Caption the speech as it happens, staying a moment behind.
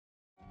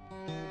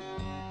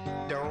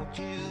Don't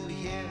you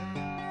hear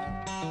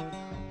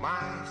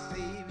my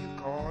Savior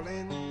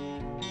calling?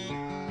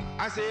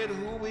 I said,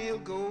 who will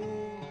go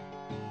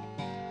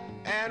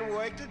and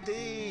work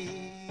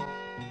today?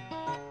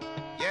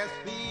 Yes,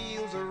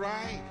 fields are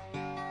ripe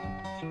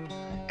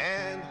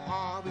and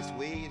harvest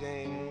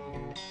waiting.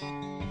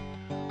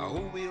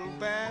 Who will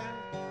bear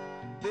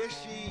the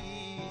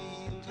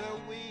shields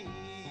away?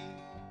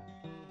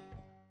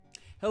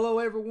 Hello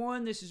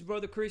everyone, this is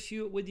Brother Chris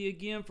Hewitt with you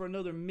again for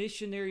another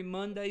Missionary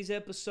Mondays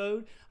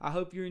episode. I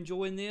hope you're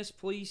enjoying this.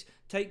 Please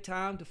take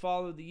time to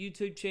follow the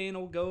YouTube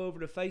channel, go over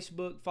to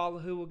Facebook, follow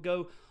Who Will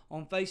Go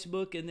on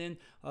Facebook, and then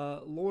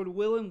Lord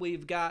willing,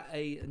 we've got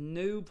a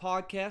new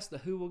podcast, the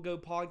Who Will Go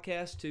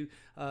podcast, to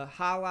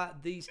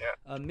highlight these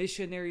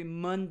Missionary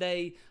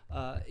Monday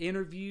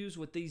interviews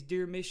with these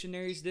dear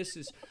missionaries. This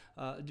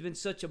has been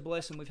such a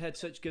blessing. We've had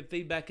such good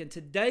feedback, and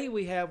today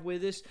we have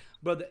with us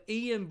Brother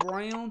Ian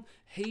Brown.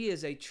 He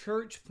is a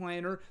church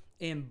planter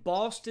in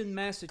Boston,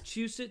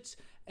 Massachusetts,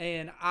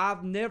 and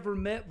I've never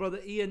met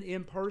Brother Ian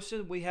in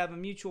person. We have a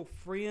mutual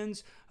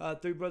friends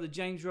through Brother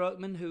James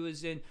Ruckman, who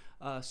is in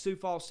Sioux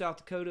Falls, South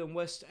Dakota, and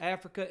West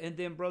Africa, and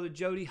then Brother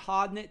Jody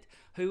Hodnett,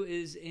 who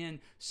is in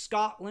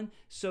Scotland.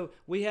 So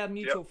we have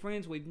mutual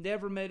friends. We've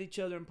never met each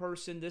other in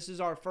person. This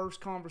is our first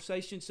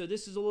conversation, so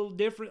this is a little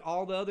different.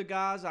 All the other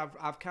guys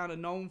I've kind of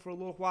known for a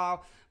little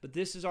while, but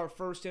this is our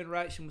first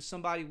interaction with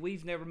somebody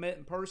we've never met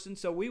in person.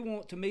 So we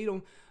want to meet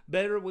them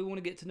better. We want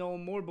to get to know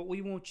them more, but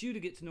we want you to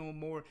get to know them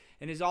more.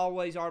 And as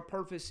always, our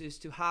purpose is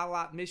to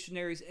highlight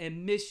missionaries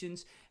and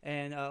missions,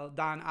 and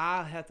thine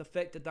eye hath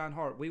affected thine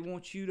heart. We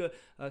want you to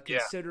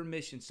consider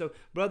missions. So,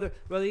 Brother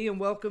Ian,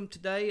 welcome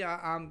today.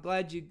 I'm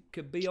glad you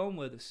could be on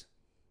with us.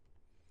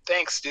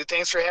 Thanks, dude.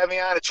 Thanks for having me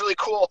on. It's really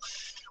cool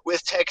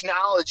with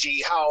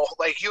technology how,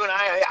 like, you and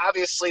I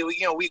obviously, we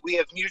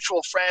have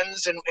mutual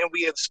friends and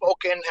we have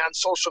spoken on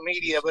social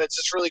media, but it's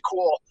just really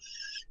cool.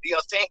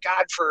 Thank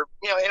God for,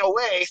 in a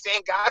way,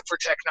 thank God for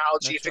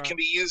technology. That's if it can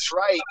be used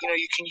right,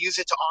 you can use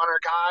it to honor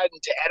God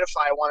and to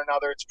edify one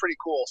another. It's pretty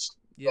cool.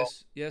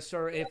 Yes,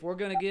 sir. If we're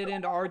going to get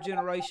into our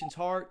generation's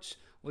hearts,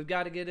 we've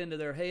got to get into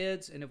their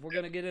heads, and if we're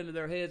going to get into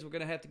their heads, we're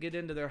going to have to get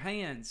into their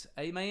hands.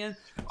 Amen?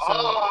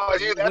 So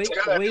dude, that's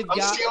good.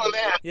 I'm stealing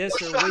that. Yes,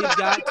 sir. We've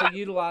got to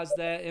utilize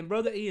that. And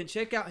Brother Ian,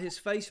 check out his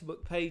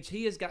Facebook page.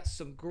 He has got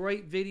some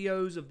great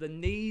videos of the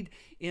need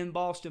in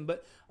Boston.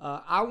 But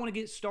I want to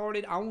get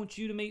started. I want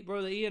you to meet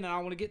Brother Ian, and I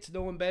want to get to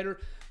know him better.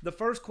 The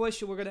first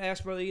question we're going to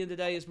ask Brother Ian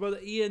today is, Brother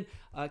Ian,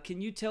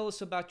 can you tell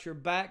us about your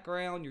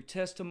background, your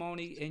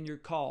testimony, and your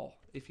call,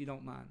 if you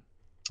don't mind?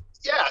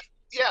 Yeah.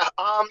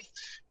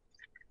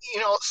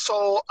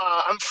 So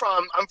I'm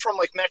from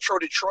like Metro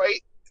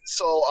Detroit.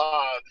 So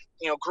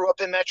grew up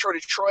in Metro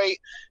Detroit,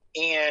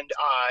 and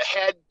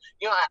had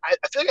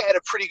I feel like I had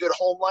a pretty good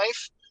home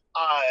life.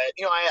 I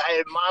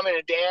had mom and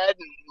a dad,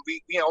 and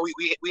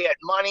we had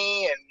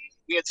money and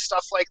we had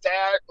stuff like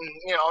that,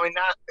 and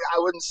I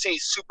wouldn't say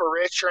super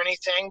rich or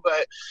anything,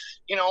 but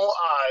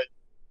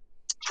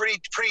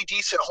pretty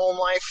decent home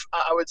life,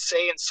 I would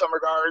say, in some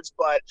regards,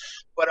 but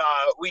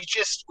we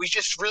just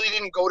really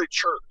didn't go to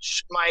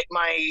church. My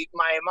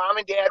mom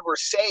and dad were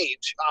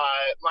saved.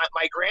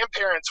 My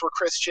grandparents were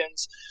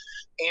Christians,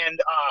 and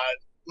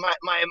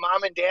my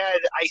mom and dad,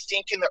 I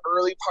think in the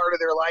early part of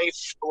their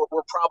life,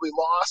 were probably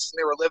lost, and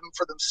they were living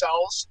for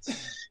themselves.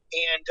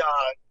 And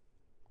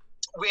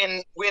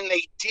when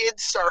they did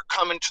start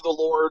coming to the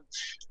Lord,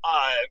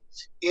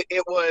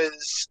 it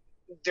was,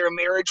 their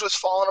marriage was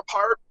falling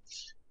apart.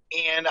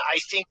 And I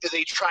think that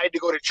they tried to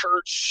go to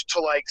church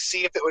to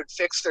see if it would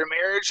fix their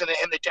marriage, and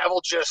the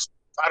devil just,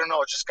 I don't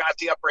know, just got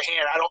the upper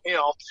hand.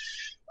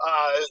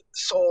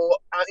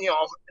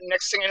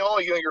 Next thing I know,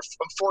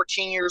 I'm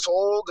 14 years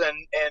old,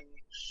 and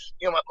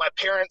my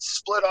parents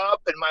split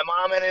up, and my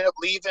mom ended up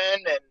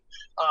leaving, and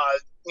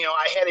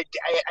I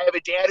have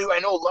a dad who I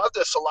know loved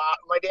us a lot.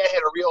 My dad had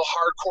a real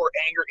hardcore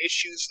anger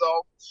issues,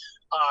 though.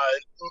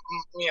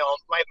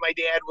 My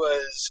dad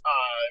was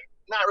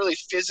not really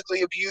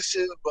physically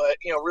abusive, but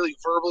really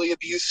verbally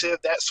abusive.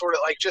 That sort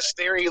of just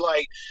very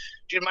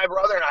dude. My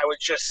brother and I would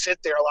just sit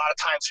there a lot of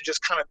times and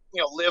just kind of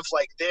live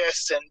like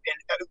this, and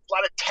a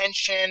lot of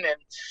tension. And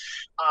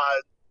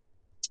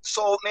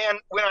so, man,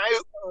 when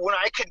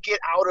I could get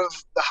out of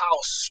the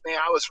house, man,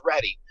 I was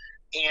ready,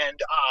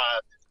 and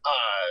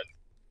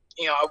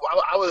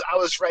I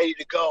was ready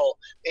to go.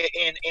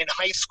 In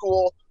high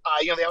school,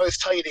 they always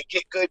tell you to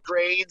get good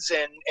grades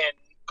and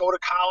go to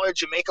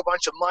college and make a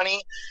bunch of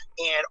money.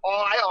 And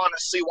all I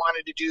honestly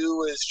wanted to do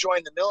was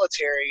join the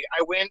military.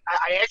 I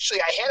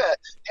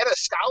had a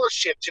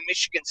scholarship to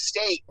Michigan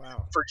State.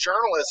 Wow. For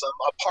journalism,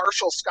 a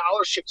partial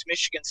scholarship to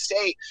Michigan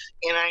State.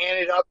 And I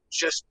ended up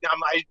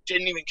I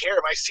didn't even care.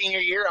 My senior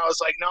year, I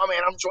was like, no,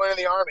 man, I'm joining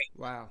the Army.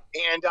 Wow.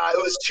 And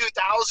it was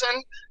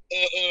 2000.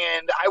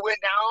 And I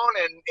went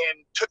down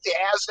and took the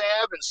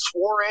ASVAB and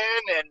swore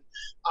in, and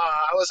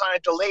I was on a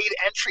delayed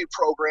entry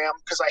program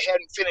because I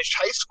hadn't finished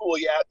high school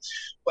yet.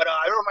 But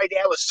I remember my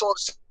dad was so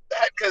upset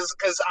that because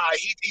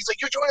he's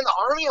like, you're joining the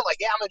army. I'm like,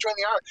 yeah, I'm gonna join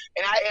the army.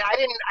 And I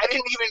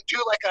didn't even do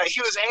like a.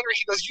 He was angry.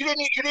 He goes, you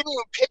didn't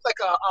even pick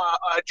like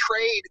a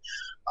trade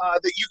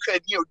that you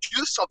could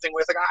do something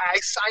with. Like I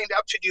signed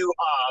up to do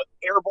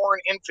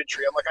airborne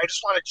infantry. I'm like, I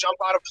just want to jump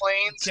out of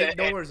planes and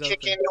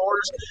kick in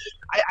doors.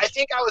 I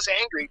think I was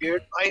angry,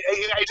 dude. I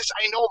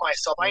know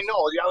myself. I know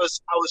I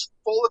was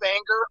full of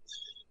anger.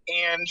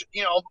 And,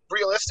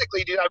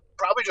 realistically, dude, I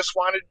probably just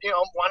wanted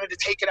to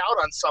take it out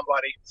on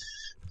somebody.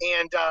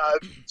 And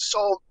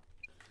so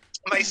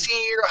my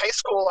senior year of high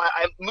school,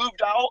 I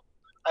moved out.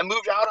 I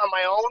moved out on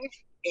my own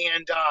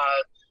and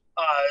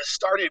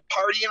started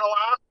partying a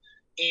lot.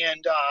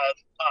 And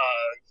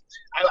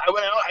I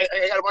went out.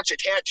 I got a bunch of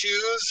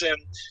tattoos.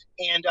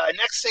 And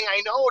next thing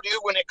I know, dude,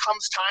 when it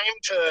comes time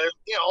to,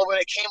 when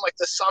it came like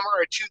the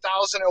summer of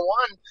 2001,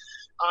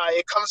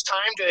 it comes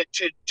time to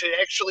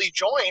actually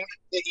join.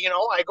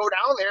 I go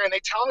down there and they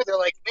tell me, they're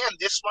like, man,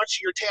 this much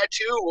of your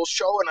tattoo will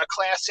show in a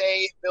Class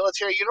A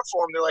military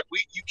uniform. They're like,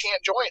 you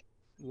can't join.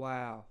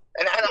 Wow.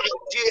 And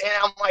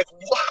I'm like,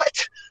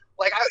 what?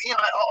 Like,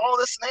 all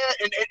this and that.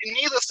 And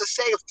needless to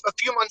say, a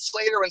few months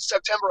later when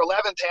September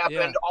 11th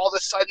happened, all of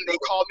a sudden they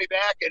called me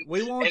back. And,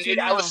 we want you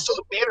now. I was so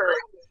bitter.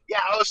 Yeah,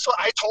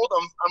 I told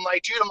them, I'm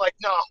like, dude,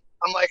 no.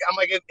 I'm like,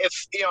 if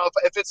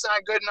it's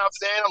not good enough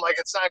then, I'm like,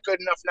 it's not good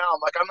enough now.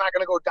 I'm like, I'm not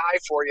going to go die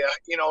for you,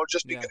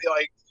 just because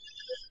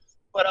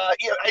but I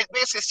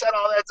basically said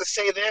all that to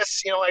say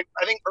this,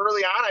 I think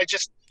early on, I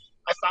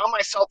found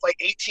myself like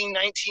 18,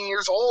 19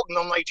 years old. And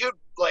I'm like, dude,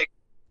 like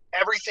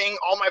everything,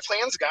 all my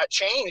plans got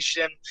changed.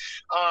 And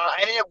I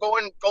ended up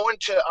going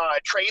to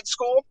trade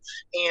school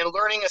and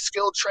learning a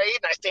skilled trade.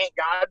 And I thank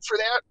God for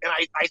that. And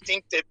I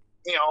think that,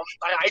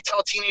 I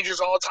tell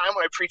teenagers all the time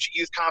when I preach at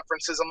youth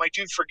conferences, I'm like,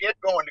 dude, forget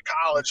going to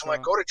college. I'm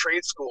like, go to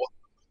trade school.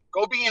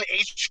 Go be an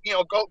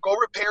go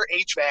repair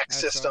HVAC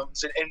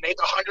systems and make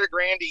 $100,000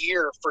 a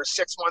year for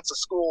 6 months of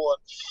school.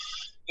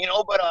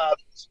 But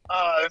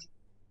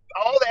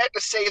all that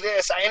to say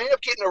this, I ended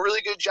up getting a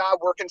really good job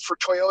working for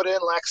Toyota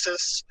and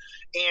Lexus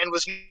and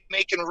was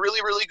making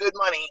really, really good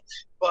money,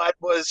 but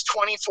was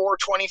 24,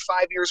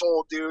 25 years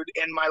old, dude.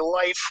 And my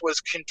life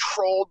was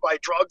controlled by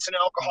drugs and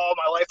alcohol.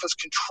 My life was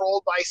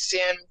controlled by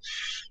sin,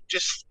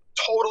 just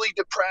totally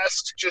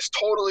depressed, just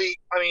totally,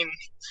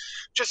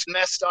 just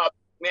messed up,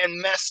 man,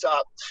 messed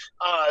up.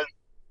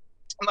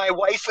 My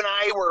wife and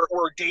I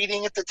were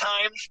dating at the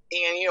time,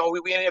 and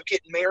we ended up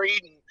getting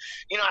married.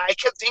 And I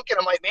kept thinking,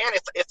 I'm like, man,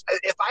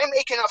 if I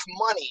make enough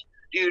money,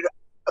 dude,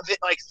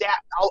 like that,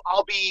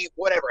 I'll be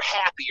whatever,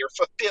 happy or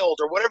fulfilled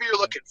or whatever you're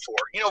looking for.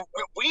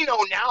 We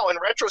know now in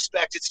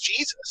retrospect, it's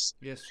Jesus.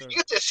 Yes, sir. You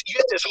get this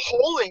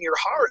hole in your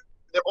heart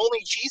that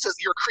only Jesus,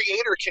 your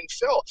Creator, can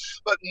fill.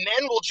 But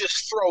men will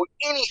just throw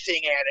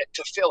anything at it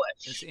to fill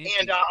it.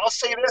 And I'll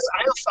say this: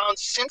 I have found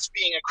since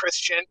being a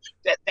Christian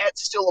that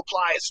still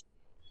applies.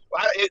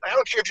 I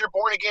don't care if you're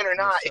born again or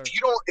not. Yes,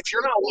 if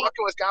you're not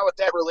walking with God with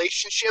that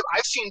relationship,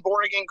 I've seen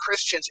born again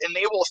Christians, and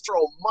they will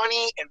throw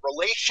money and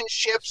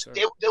relationships.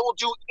 They will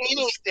do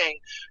anything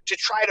to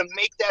try to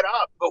make that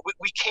up, but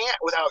we can't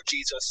without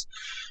Jesus.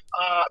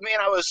 Man,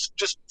 I was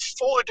just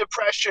full of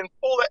depression,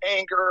 full of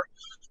anger.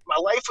 My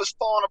life was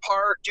falling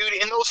apart, dude.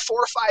 In those 4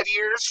 or 5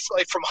 years,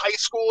 like from high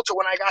school to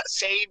when I got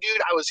saved,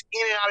 dude, I was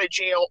in and out of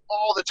jail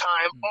all the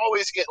time,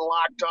 always getting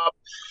locked up.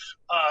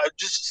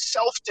 Just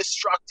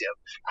self-destructive.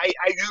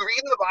 You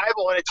read in the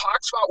Bible, and it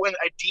talks about when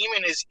a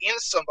demon is in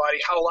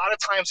somebody, how a lot of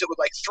times it would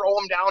like throw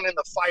them down in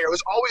the fire. It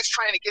was always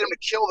trying to get them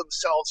to kill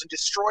themselves and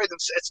destroy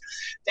themselves. It's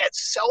that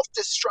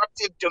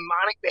self-destructive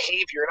demonic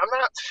behavior. And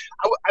I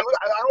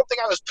don't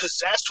think I was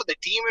possessed with a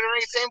demon or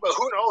anything, but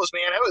who knows,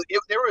 man?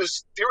 There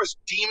was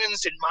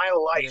demons in my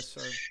life. Yes,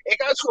 it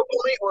got to a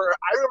point where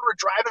I remember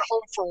driving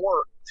home from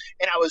work,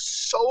 and I was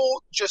so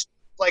just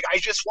like,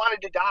 I just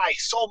wanted to die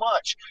so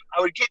much.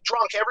 I would get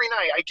drunk every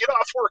night. I'd get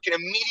off work and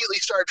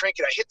immediately start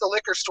drinking. I hit the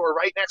liquor store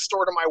right next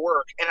door to my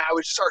work, and I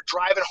would start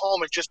driving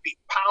home and just be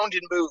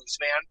pounding booze,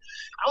 man.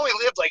 I only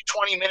lived like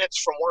 20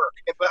 minutes from work,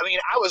 but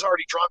I was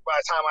already drunk by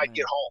the time I'd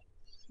get home.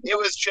 It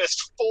was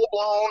just full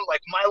blown,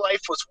 like my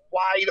life was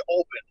wide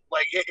open.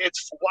 Like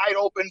it's wide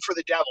open for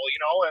the devil,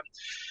 And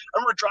I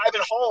remember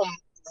driving home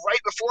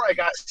right before I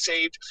got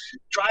saved,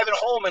 driving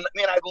home, and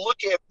man, I'd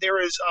look at,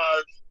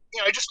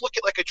 I just look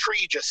at like a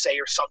tree, just say,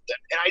 or something.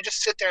 And I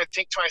just sit there and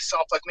think to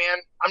myself, like,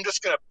 man, I'm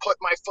just going to put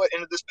my foot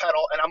into this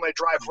pedal and I'm going to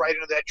drive right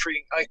into that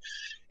tree.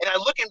 And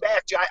looking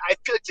back, dude, I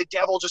feel like the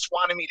devil just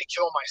wanted me to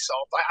kill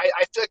myself.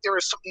 I feel like there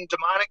was something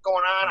demonic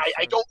going on.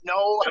 I don't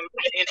know.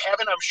 In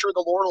heaven, I'm sure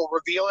the Lord will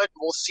reveal it.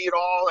 We'll see it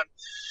all.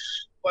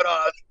 But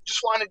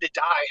just wanted to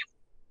die.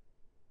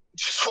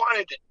 Just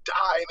wanted to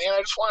die, man.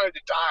 I just wanted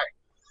to die.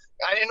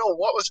 I didn't know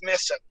what was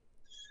missing.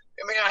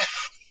 I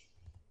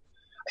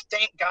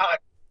thank God.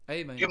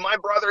 Amen. Dude, my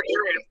brother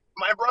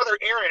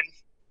Aaron,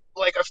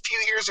 like a few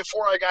years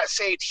before I got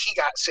saved, he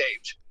got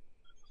saved.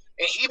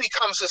 And he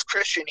becomes this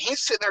Christian. He's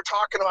sitting there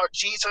talking about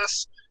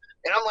Jesus.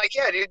 And I'm like,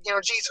 yeah, dude,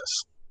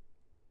 Jesus.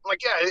 I'm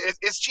like, yeah,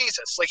 it's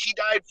Jesus. Like, he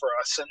died for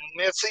us. And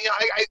it's, you know,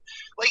 I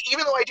like,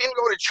 even though I didn't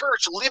go to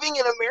church, living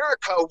in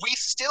America, we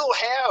still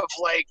have,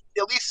 like,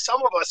 at least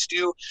some of us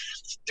do,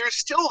 there's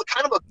still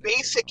kind of a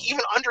basic,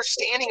 even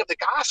understanding of the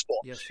gospel.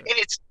 Yes, sir. And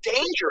it's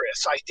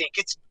dangerous, I think.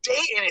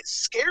 And it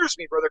scares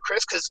me, Brother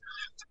Chris, because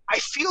I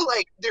feel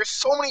like there's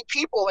so many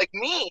people like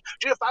me.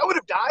 Dude, if I would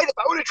have died, if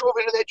I would have drove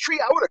into that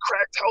tree, I would have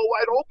cracked hell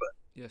wide open.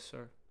 Yes,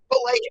 sir.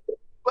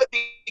 But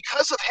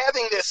because of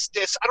having this,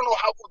 I don't know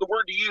how the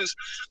word to use,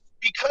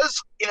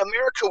 because in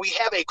America we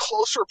have a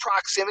closer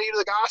proximity to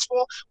the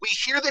gospel, we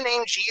hear the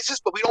name Jesus,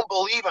 but we don't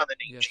believe on the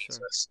name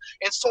Jesus.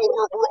 And so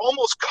we're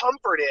almost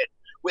comforted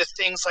with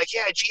things like,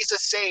 yeah,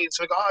 Jesus saves.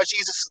 We go, oh,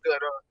 Jesus is good.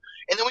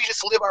 And then we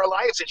just live our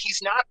lives, and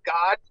he's not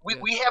God. We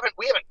haven't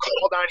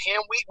called on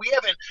him. We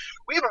haven't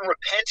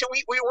repented.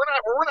 We're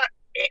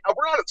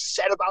not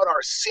upset about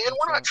our sin.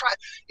 We're not trying.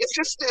 It's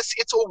just this.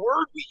 It's a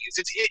word we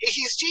use.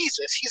 He's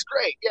Jesus. He's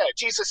great. Yeah,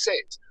 Jesus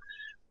saves.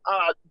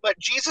 But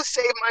Jesus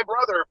saved my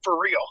brother for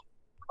real.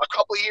 A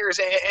couple of years,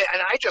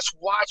 and I just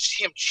watched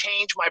him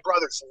change my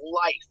brother's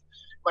life.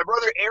 My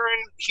brother Aaron,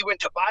 he went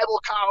to Bible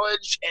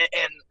college,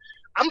 and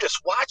I'm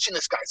just watching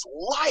this guy's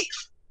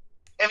life.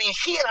 I mean,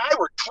 he and I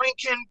were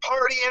drinking,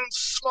 partying,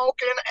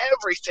 smoking,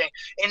 everything,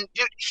 and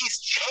dude, he's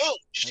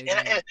changed. And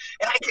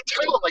I could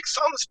tell him, like,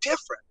 something's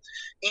different.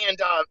 And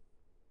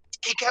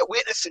he kept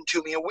witnessing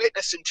to me, and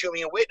witnessing to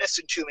me, and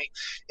witnessing to me.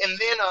 And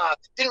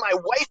then my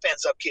wife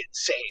ends up getting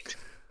saved.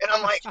 And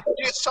I'm like,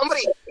 dude,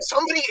 somebody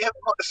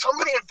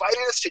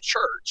invited us to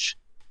church.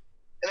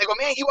 And they go,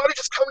 man, you ought to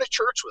just come to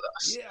church with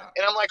us. Yeah.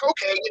 And I'm like,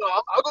 okay,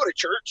 I'll go to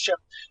church.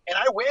 And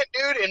I went,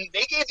 dude, and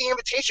they gave the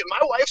invitation. My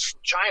wife's from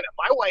China.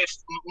 My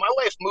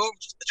wife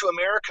moved to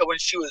America when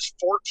she was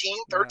 13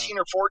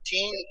 or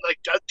 14. Like,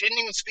 didn't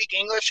even speak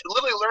English.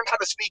 Literally learned how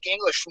to speak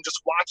English from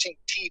just watching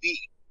TV.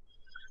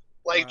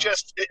 Like,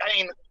 just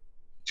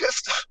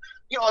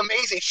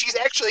amazing. She's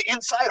actually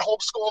inside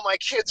homeschooling my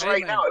kids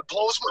right now. It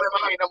blows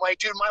my mind. I'm like,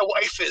 dude, my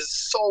wife is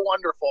so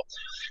wonderful.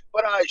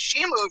 But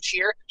she moved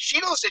here.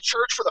 She goes to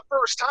church for the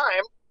first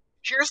time,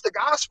 hears the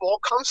gospel,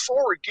 comes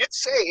forward,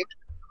 gets saved.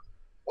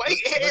 Like,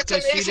 it's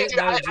amazing. She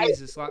didn't know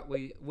Jesus like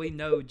we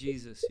know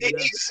Jesus. You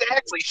know?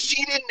 Exactly.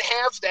 She didn't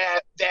have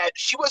that.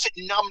 She wasn't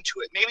numb to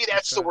it. Maybe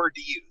that's the word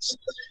to use.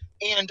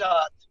 And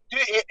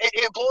dude,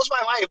 it blows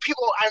my mind.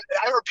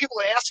 I heard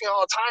people ask me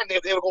all the time.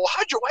 They would go, well,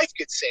 how'd your wife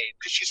get saved?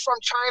 Because she's from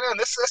China and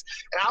this.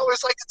 And I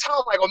always like to tell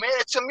them, I go, man,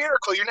 it's a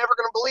miracle. You're never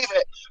going to believe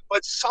it.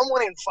 But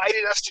someone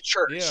invited us to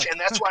church, and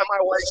that's why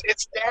my wife.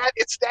 It's that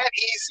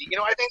easy.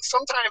 I think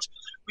sometimes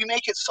we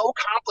make it so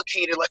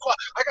complicated. Like, well,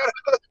 I gotta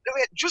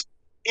just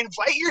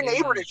invite your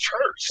neighbor to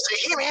church. Say,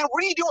 hey, man,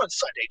 what are you doing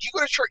Sunday? Do you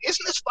go to church?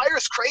 Isn't this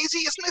virus crazy?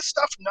 Isn't this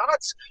stuff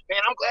nuts?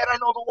 Man, I'm glad I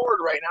know the Lord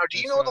right now. Do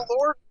you know the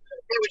Lord?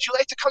 Hey, would you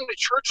like to come to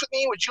church with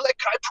me? Can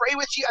I pray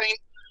with you? I mean,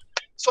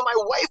 so my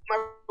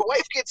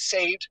wife gets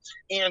saved,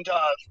 and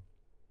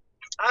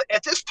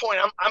at this point,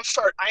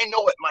 I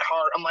know it in my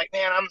heart. I'm like,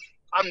 man,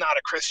 I'm not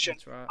a Christian.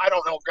 Right. I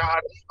don't know God.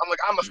 I'm like,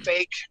 I'm a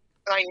fake,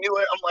 and I knew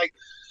it. I'm like,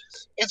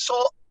 and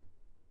so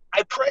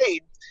I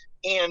prayed,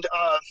 and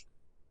I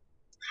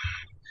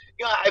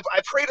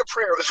prayed a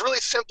prayer. It was really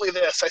simply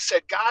this. I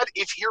said, God,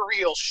 if you're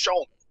real, show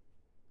me.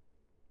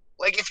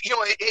 Like, if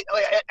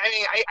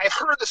I've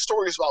heard the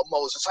stories about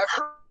Moses. I've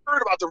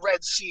heard about the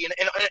Red Sea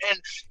and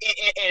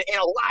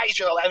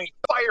Elijah. I mean,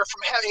 fire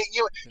from heaven.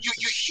 You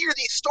hear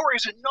these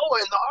stories of Noah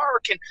and the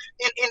ark, and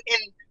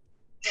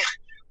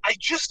I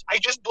just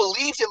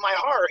believed in my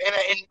heart. And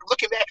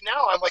looking back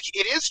now, I'm like,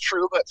 it is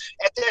true. But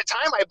at that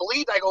time, I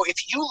believed. I go,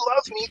 if you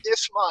love me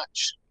this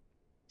much,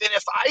 then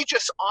if I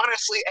just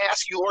honestly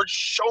ask you, Lord,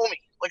 show me.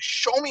 Like,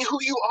 show me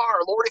who you are,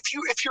 Lord. If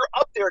you're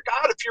up there,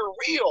 God, if you're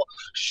real,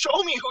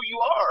 show me who you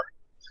are.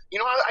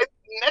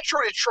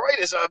 Metro Detroit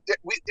is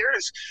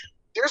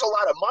there's a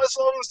lot of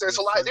Muslims. There's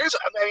a lot.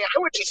 I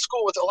went to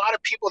school with a lot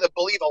of people that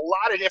believe a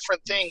lot of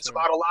different things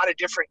about a lot of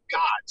different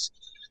gods.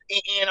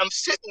 And I'm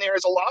sitting there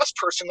as a lost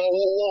person going,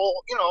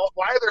 well,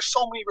 why are there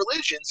so many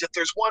religions if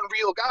there's one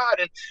real God?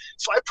 And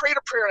so I prayed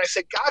a prayer and I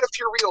said, God, if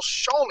you're real,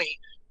 show me.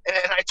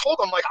 And I told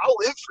him, like, I'll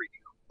live for you.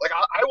 Like,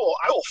 I will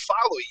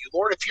follow you,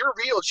 Lord. If you're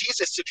real,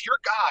 Jesus, if you're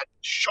God,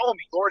 show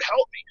me, Lord,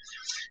 help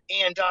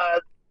me. And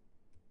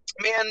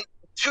man,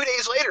 2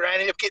 days later, I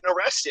ended up getting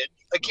arrested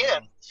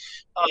again,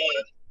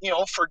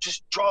 for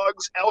just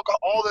drugs, alcohol,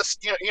 all this,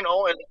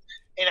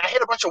 and I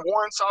had a bunch of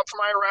warrants out for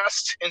my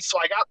arrest. And so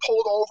I got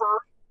pulled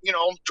over,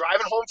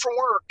 driving home from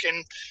work,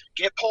 and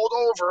get pulled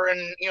over, and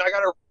I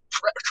got a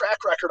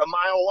track record a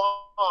mile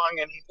long,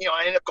 and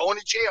I ended up going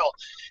to jail.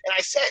 And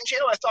I sat in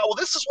jail. And I thought, well,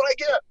 this is what I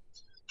get.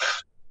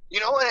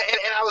 And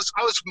I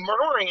was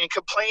murmuring and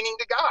complaining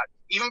to God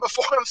even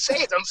before I'm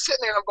saved. I'm sitting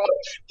there and I'm going,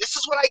 this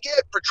is what I get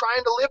for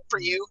trying to live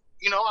for you.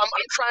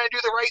 I'm trying to do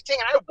the right thing,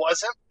 and I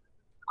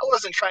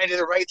wasn't trying to do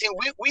the right thing.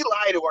 We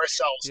lie to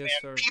ourselves, man.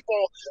 Sir.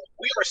 People,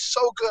 we are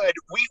so good.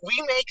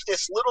 We make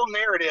this little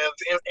narrative,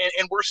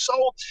 and we're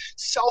so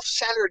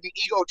self-centered and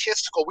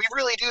egotistical. We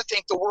really do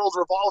think the world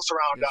revolves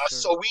around us.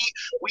 Sir. So we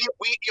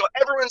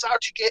everyone's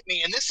out to get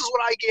me, and this is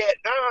what I get.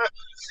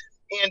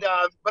 And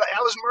but I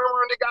was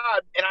murmuring to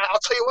God, and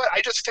I'll tell you what, I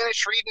just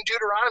finished reading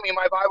Deuteronomy in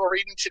my Bible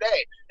reading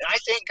today, and I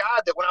thank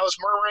God that when I was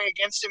murmuring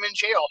against him in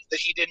jail, that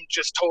he didn't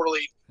just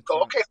totally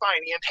go, okay,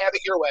 fine, Ian, have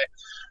it your way.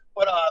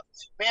 But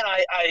man,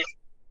 I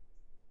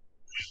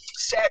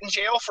sat in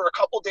jail for a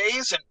couple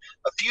days, and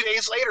a few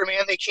days later,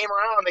 man, they came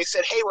around and they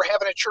said, hey, we're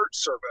having a church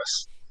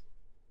service.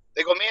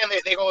 They go, man,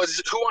 they go,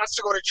 who wants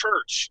to go to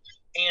church?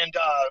 And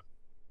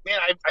man,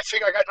 I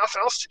figured I got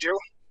nothing else to do.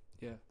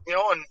 Yeah. You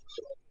know, and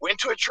went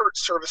to a church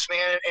service,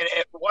 man, and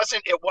it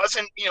wasn't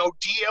you know,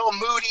 D.L.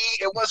 Moody,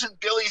 it wasn't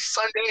Billy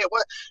Sunday, it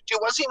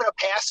wasn't even a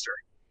pastor.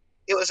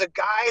 It was a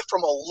guy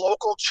from a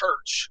local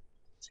church,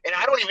 and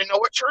I don't even know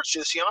what church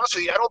is. To be honest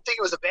with you, I don't think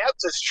it was a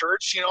Baptist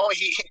church. You know,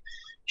 he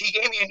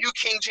gave me a New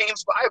King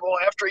James Bible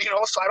after, you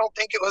know, so I don't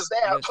think it was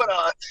that. Yes, but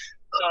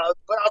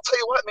I'll tell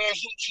you what, man,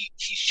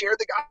 he shared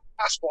the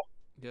gospel.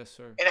 Yes,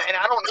 sir. And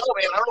I don't know,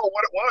 man. I don't know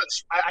what it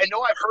was. I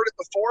know I've heard it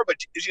before, but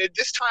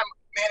this time,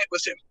 man, it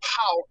was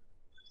empowered.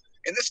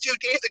 And this dude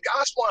gave the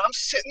gospel, and I'm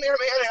sitting there,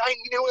 man, and I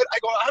knew it. I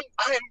go,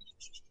 I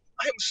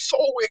am so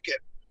wicked.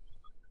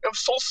 I'm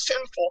so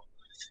sinful.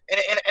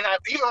 And I,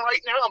 even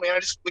right now, man,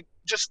 I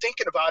just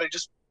thinking about it,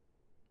 just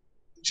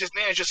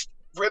man, it just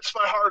rips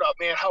my heart up,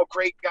 man, how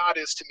great God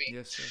is to me.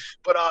 Yes, sir.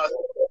 But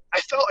I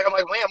felt like, I'm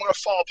like, man, I'm gonna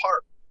fall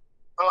apart.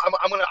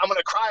 I'm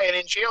gonna cry, and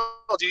in jail,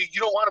 dude,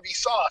 you don't want to be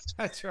soft.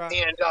 That's right.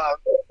 And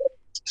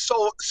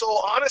so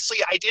honestly,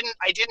 I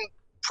didn't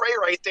pray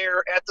right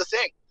there at the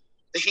thing.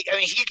 He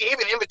gave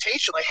an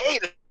invitation, like, hey,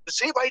 does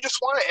anybody just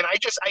want it? And I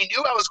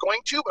knew I was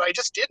going to, but I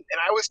just didn't. And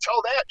I always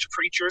tell that to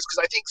preachers,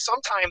 because I think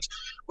sometimes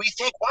we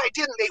think, why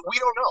didn't they? We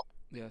don't know.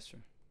 Yes, sir.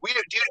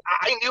 Dude,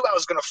 I knew I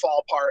was going to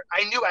fall apart.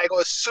 I knew. I go,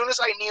 as soon as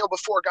I kneel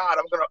before God,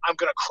 I'm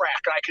gonna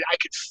crack. And I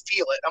could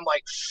feel it. I'm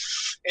like,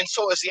 and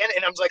so as the end,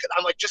 and I'm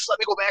like, just let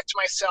me go back to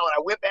my cell. And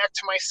I went back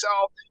to my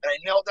cell, and I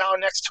knelt down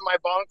next to my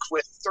bunk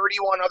with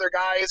 31 other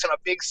guys in a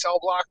big cell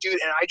block, dude.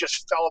 And I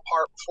just fell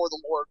apart before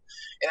the Lord.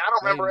 And I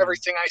don't remember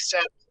everything I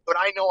said, but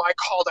I know I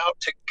called out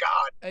to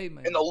God.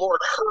 Amen. And the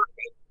Lord heard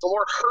me. The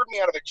Lord heard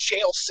me out of a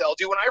jail cell.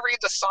 Dude, when I read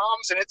the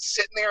Psalms and it's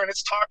sitting there and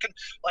it's talking,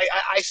 like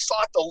I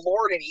sought the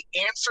Lord and he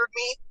answered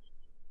me.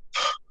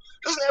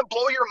 Doesn't that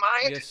blow your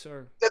mind? Yes,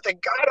 sir. That the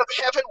God of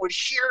heaven would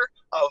hear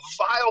a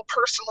vile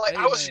person like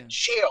Amen. I was in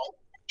jail.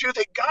 Dude,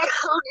 that God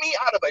heard me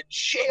out of a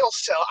jail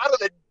cell, out of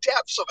the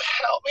depths of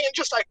hell. Man,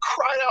 just I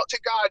cried out to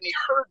God and he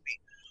heard me.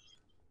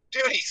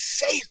 Dude, he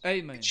saved me.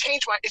 Amen.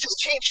 It just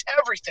changed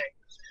everything.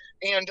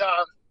 And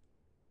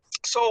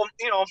so,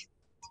 you know,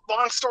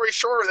 long story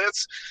short,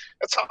 that's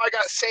how I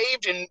got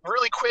saved. And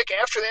really quick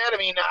after that, I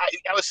mean,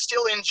 I was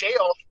still in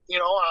jail, you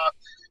know,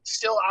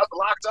 still out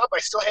locked up. I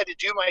still had to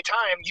do my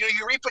time. You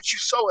reap what you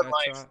sow in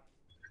life. Right.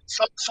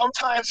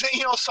 Sometimes,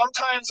 you know,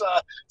 sometimes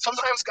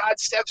God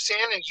steps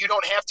in and you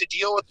don't have to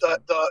deal with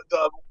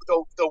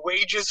the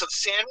wages of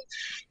sin.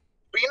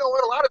 But you know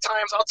what? A lot of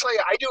times, I'll tell you,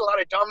 I do a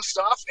lot of dumb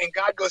stuff, and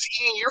God goes,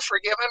 Ian, you're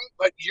forgiven,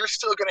 but you're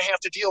still going to have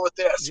to deal with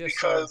this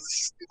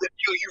because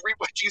you reap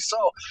what you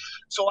sow.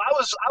 So I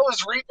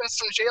was reaping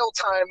some jail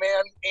time,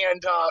 man,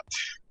 and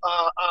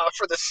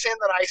for the sin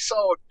that I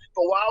sowed.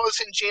 But while I was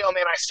in jail,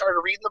 man, I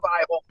started reading the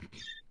Bible,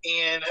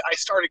 and I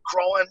started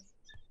growing.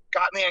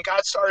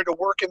 God started to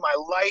work in my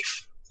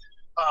life.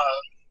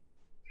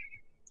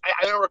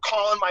 I remember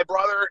calling my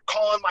brother,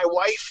 calling my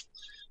wife,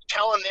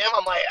 telling them,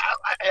 I'm like,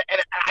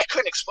 I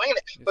couldn't explain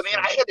it, but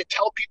man, I had to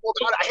tell people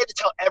about it. I had to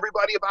tell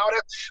everybody about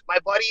it. My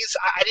buddies,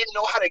 I didn't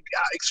know how to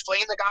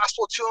explain the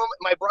gospel to them.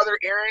 My brother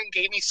Aaron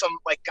gave me some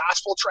like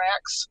gospel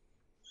tracts,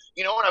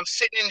 you know, and I'm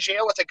sitting in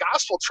jail with a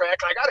gospel tract,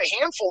 and I got a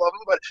handful of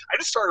them, but I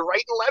just started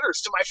writing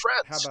letters to my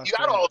friends. You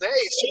got all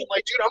day, so I'm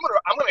like, dude,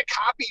 I'm gonna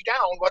copy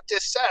down what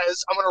this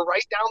says. I'm gonna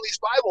write down these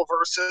Bible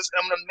verses,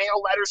 and I'm gonna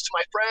mail letters to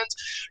my friends.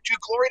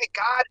 Dude, glory to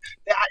God,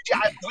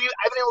 I've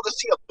been able to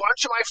see a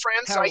bunch of my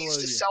friends that I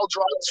used to sell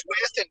drugs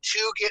with and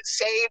to get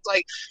saved.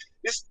 Like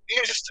this, you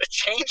know, just a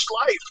changed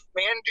life,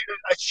 man. Dude,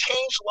 a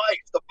changed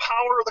life. The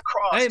power of the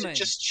cross to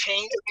just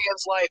change a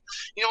man's life.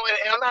 You know,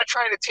 and I'm not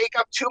trying to take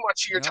up too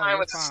much of your time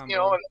with this, you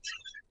know.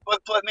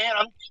 But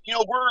man,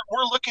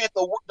 we're looking at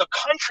the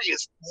country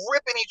is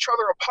ripping each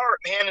other apart,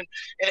 man,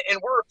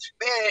 and we're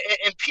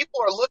and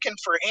people are looking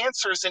for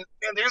answers, and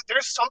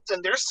there's something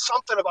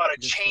about a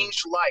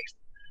changed life.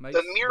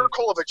 The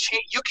miracle of a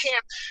change. You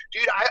can't,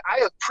 dude, I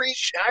have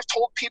preached and I've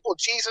told people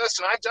Jesus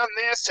and I've done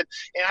this and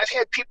I've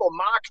had people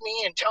mock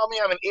me and tell me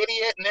I'm an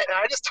idiot. And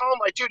I just tell them,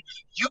 like, dude,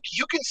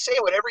 you can say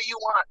whatever you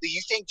want that you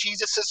think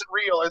Jesus isn't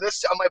real or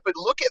this. I'm like, but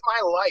look at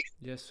my life.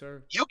 Yes,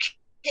 sir. You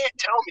can't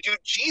tell me, dude,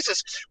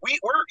 Jesus, we're,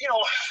 you know,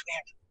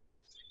 man,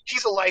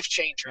 he's a life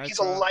changer. He's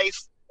a life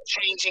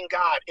changing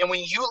God, and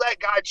when you let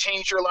God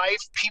change your life,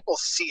 people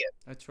see it.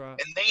 That's right.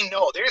 And they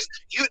know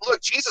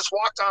look, Jesus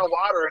walked on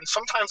water, and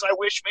sometimes I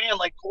wish, man,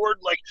 like, Lord,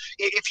 like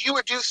if you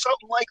would do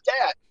something like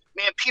that,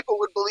 man, people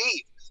would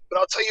believe. But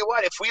I'll tell you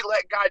what, if we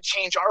let God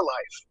change our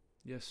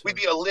life, we'd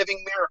be a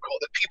living miracle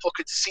that people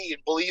could see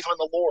and believe on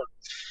the Lord.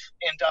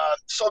 And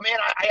so, man,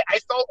 I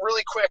felt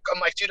really quick. I'm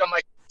like, dude,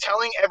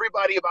 telling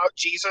everybody about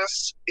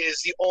Jesus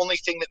is the only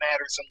thing that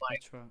matters in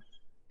life. That's right.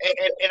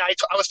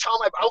 I was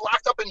telling I was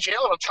locked up in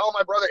jail, and I'm telling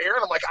my brother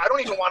Aaron, I'm like, I don't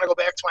even want to go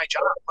back to my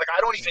job. Like,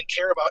 I don't even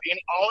care about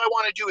all I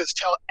want to do is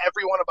tell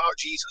everyone about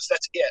Jesus.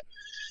 That's it.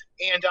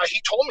 And he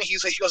told me, he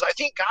goes, I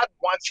think God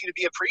wants you to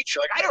be a preacher.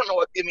 Like, I don't know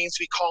what it means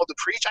to be called to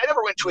preach. I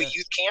never went to a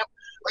youth camp.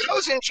 Like, I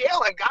was in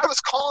jail, and God was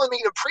calling me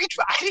to preach,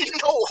 but I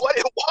didn't know what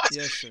it was.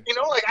 Yes, you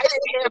know, like, I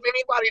didn't have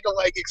anybody to,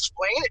 like,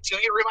 explain it to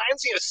me. It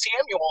reminds me of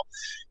Samuel,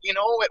 you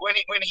know, when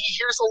he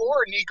hears the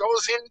Lord, and he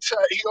goes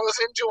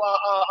into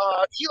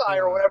Eli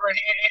or whatever, and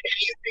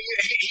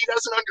he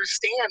doesn't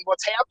understand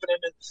what's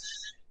happening.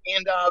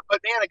 But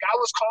man, God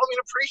was calling me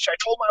to preach. I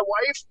told my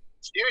wife,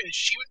 dude, and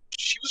she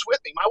was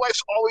with me. My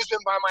wife's always been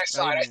by my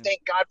side. Amen. I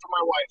thank God for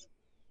my wife.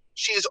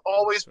 She is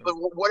always,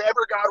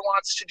 whatever God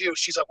wants to do,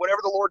 she's like,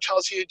 whatever the Lord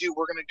tells you to do,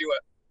 we're going to do it.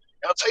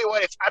 And I'll tell you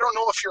what, I don't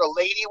know if you're a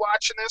lady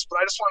watching this, but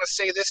I just want to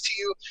say this to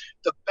you.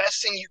 The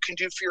best thing you can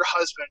do for your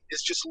husband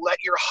is just let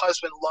your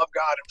husband love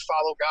God and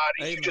follow God.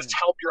 And you just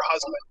help your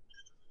husband.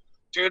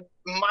 Dude,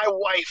 my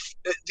wife,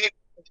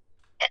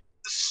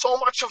 so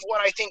much of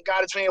what I think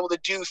God has been able to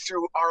do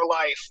through our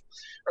life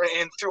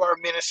and through our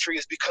ministry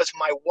is because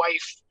my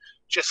wife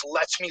just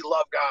lets me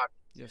love God.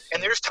 Yes,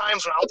 and there's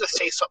times when I'll just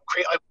say something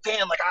crazy, like,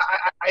 Dan, like,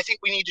 I think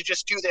we need to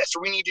just do this,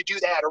 or we need to do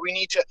that, or we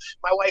need to.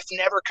 My wife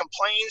never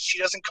complains. She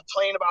doesn't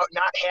complain about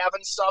not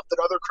having stuff that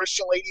other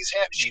Christian ladies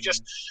have. She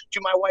just,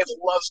 my wife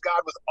loves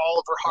God with all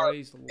of her heart,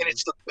 and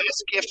it's the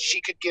best gift she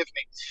could give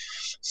me.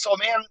 So,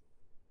 man,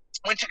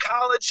 went to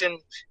college and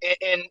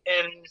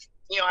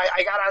you know,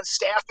 I got on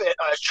staff at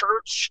a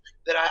church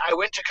that I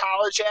went to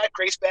college at,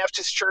 Grace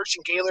Baptist Church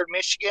in Gaylord,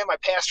 Michigan. My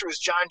pastor was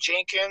John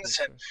Jenkins,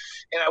 and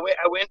I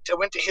went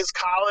to his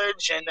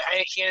college, and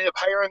he ended up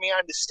hiring me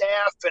onto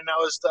staff, and I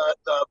was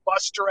the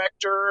bus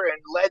director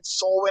and led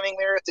soul winning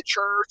there at the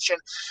church.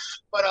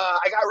 But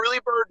I got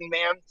really burdened,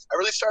 man. I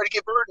really started to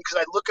get burdened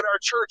because I'd look at our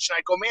church and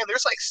I'd go, man,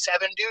 there's like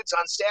 7 dudes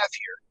on staff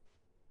here.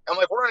 I'm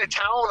like, we're in a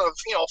town of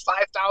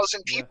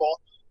 5,000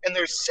 people, and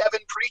there's 7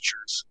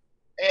 preachers,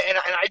 and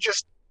I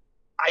just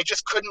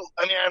couldn't.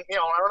 I mean, I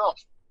don't know.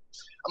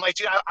 I'm like,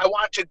 dude, I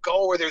want to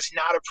go where there's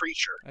not a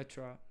preacher. That's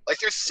right. Like,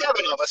 there's 7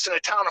 of us in a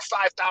town of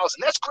 5,000.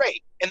 That's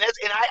great, and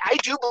I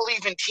do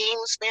believe in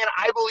teams, man.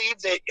 I believe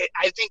that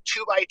I think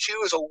 2 by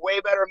 2 is a way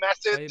better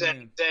method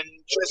than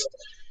just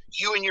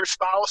you and your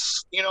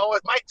spouse. You know,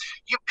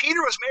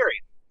 Peter was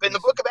married. In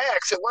the book of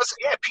Acts, it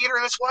wasn't, Peter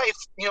and his wife,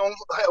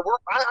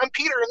 I'm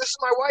Peter and this is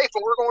my wife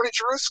and we're going to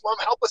Jerusalem.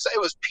 Help us. It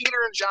was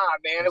Peter and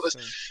John, man. It was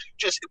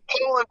just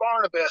Paul and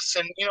Barnabas.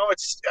 And,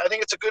 I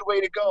think it's a good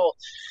way to go.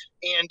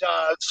 And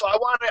so I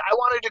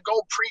wanted to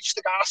go preach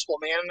the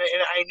gospel, man.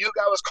 And I knew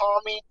God was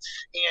calling me.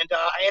 And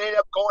I ended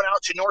up going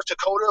out to North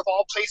Dakota, of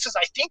all places.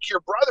 I think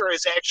your brother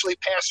is actually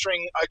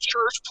pastoring a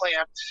church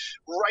plant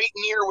right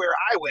near where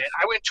I went.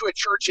 I went to a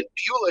church in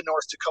Beulah,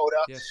 North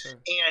Dakota. Yes, sir.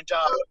 And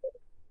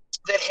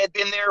that had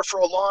been there for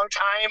a long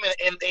time,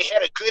 and they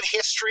had a good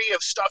history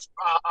of stuff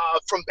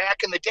from back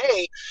in the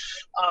day.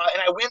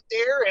 And I went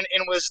there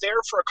and was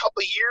there for a couple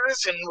of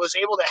years and was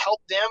able to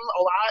help them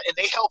a lot, and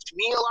they helped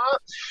me a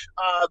lot.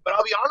 But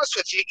I'll be honest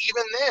with you,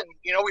 even then,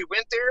 we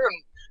went there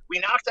and we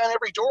knocked on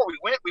every door. We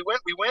went,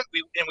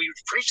 and we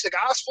preached the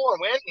gospel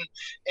and went,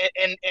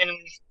 and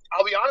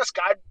I'll be honest,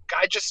 God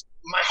just,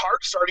 my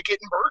heart started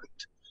getting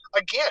burdened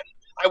again.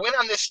 I went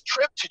on this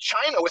trip to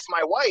China with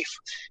my wife,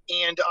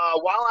 and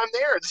while I'm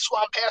there, this is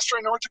while I'm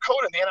pastoring North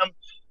Dakota, man,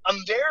 I'm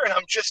there, and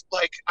I'm just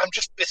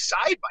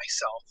beside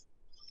myself.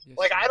 Yes,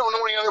 like, I don't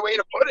know any other way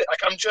to put it. Like,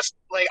 I'm just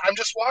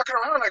walking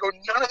around, and I go,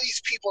 none of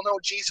these people know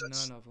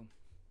Jesus. None of them.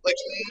 Like,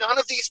 none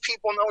of these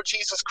people know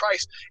Jesus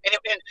Christ. And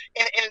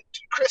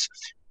Chris,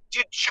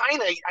 dude,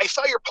 China, I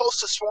saw your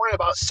post this morning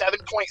about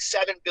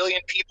 7.7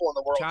 billion people in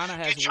the world. China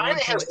has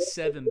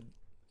 1.7.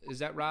 Is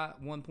that right?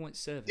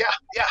 1.7.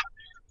 Yeah.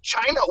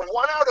 China,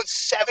 1 out of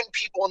 7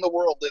 people in the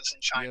world lives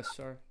in China. Yes,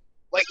 sir.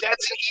 Like,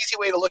 that's an easy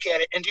way to look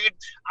at it. And, dude,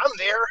 I'm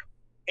there,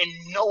 and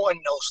no one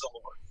knows the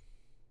Lord.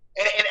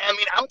 And I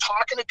mean, I'm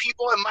talking to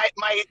people, and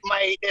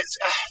it's,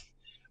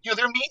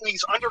 they're meeting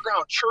these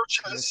underground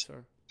churches. Yes,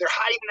 sir. They're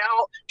hiding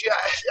out. Dude,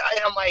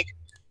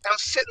 I'm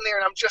sitting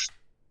there, and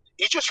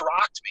it just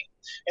rocked me.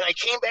 And I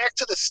came back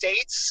to the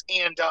States,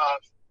 and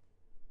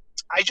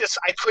I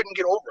couldn't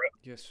get over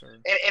it. Yes, sir.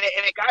 And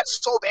it got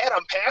so bad.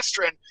 I'm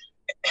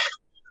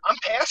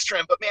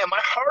pastoring, but man,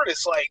 my heart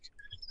is like,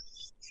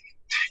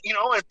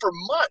 and for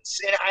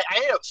months, and I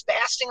ended up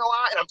fasting a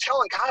lot, and I'm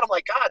telling God, I'm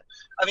like, God,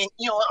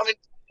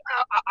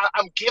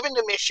 I'm given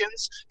to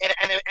missions, and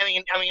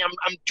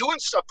I'm doing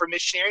stuff for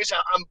missionaries.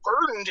 I'm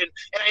burdened,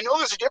 and I know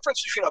there's a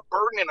difference between a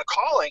burden and a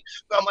calling,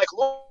 but I'm like,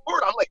 Lord,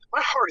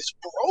 my heart is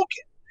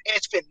broken. And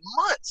it's been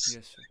months.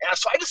 Yes, sir. And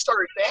so I just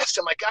started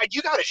fasting. I'm like, God,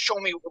 you got to show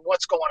me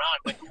what's going on.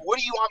 Like, what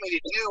do you want me to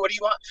do? What do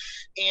you want?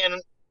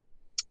 And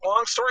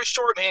long story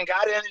short, man,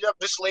 God ended up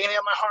just laying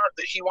on my heart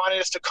that he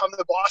wanted us to come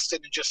to Boston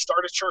and just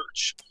start a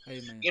church.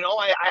 Amen.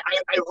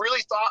 I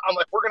really thought, I'm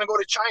like, we're going to go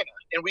to China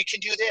and we can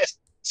do this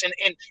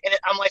And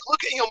I'm like, look,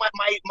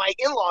 my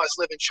in-laws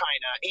live in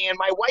China, and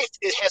my wife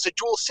has a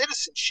dual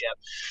citizenship,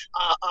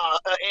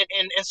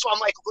 and so I'm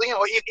like,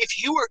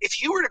 if you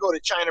were to go to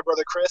China,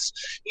 Brother Chris,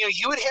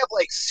 you would have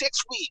like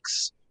 6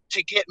 weeks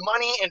to get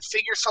money and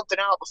figure something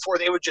out before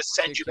they would just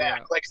send you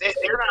back. Like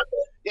they're not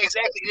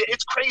exactly.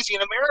 It's crazy.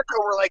 In America,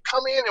 we're like,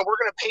 come in and we're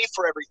going to pay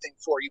for everything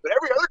for you. But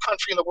every other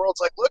country in the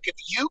world's like, look, if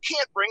you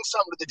can't bring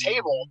something to the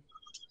table,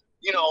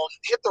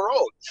 hit the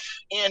road.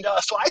 And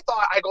so I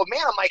go,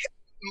 man, I'm like,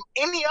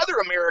 any other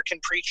American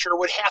preacher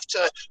would have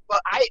to,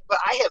 but I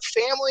have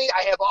family.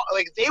 I have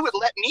they would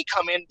let me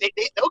come in.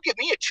 They'll give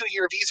me a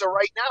 2-year visa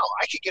right now.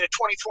 I could get a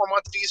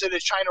 24-month visa to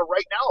China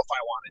right now if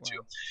I wanted to.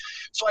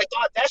 So I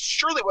thought that's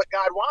surely what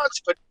God wants,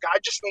 but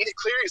God just made it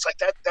clear. He's like,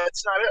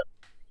 that's not it.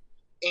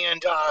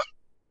 And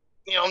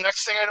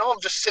next thing I know, I'm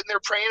just sitting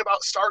there praying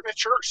about starting a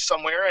church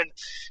somewhere,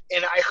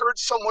 and I heard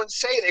someone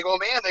say, they go,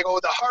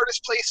 the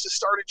hardest place to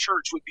start a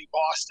church would be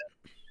Boston.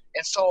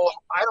 And so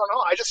I don't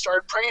know. I just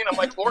started praying. I'm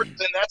like, Lord,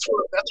 then that's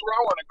where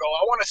I want to go.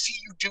 I want to see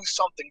you do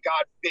something,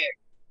 God, big.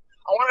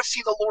 I want to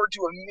see the Lord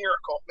do a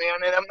miracle,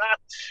 man. And I'm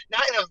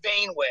not in a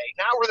vain way.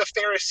 Not where the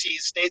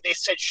Pharisees they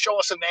said, show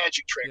us a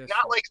magic trick. Yes.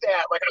 Not like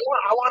that. Like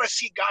I want to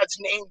see God's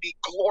name be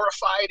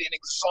glorified and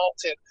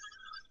exalted.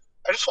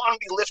 I just want to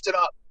be lifted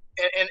up.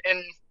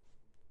 And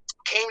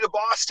came to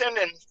Boston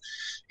and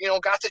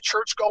got the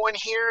church going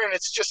here, and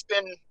it's just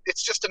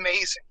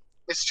amazing.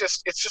 It's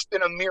just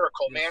been a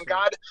miracle, yes, man.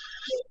 Sir.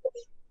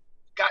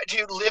 God,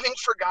 dude, living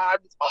for God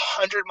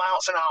 100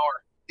 miles an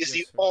hour is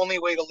the only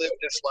way to live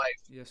this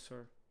life. Yes,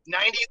 sir.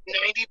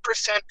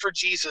 90% for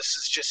Jesus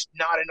is just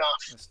not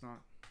enough. That's not.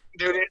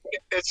 Dude,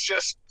 it's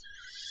just,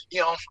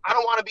 I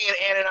don't want to be an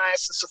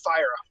Ananias and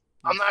Sapphira.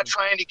 I'm not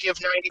trying to give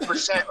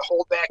 90% and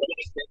hold back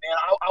anything, man.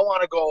 I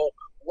want to go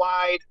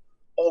wide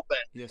open.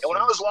 Yes, and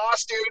when I was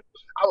lost, dude,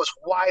 I was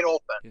wide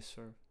open. Yes,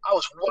 sir. I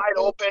was wide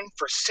open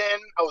for sin.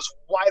 I was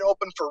wide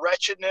open for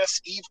wretchedness.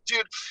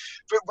 Dude,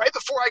 right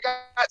before I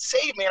got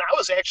saved, man, I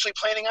was actually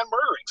planning on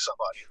murdering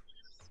somebody.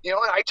 And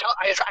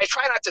I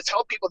try not to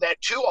tell people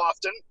that too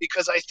often,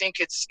 because I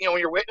think it's, when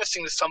you're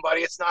witnessing to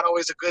somebody, it's not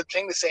always a good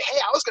thing to say, hey,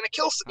 I was going to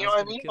kill somebody. You know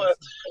what I mean?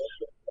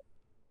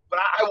 But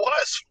I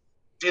was.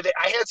 Dude,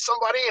 I had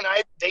somebody and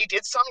they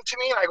did something to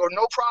me, and I go,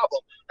 no problem.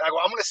 And I go,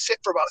 I'm going to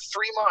sit for about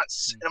 3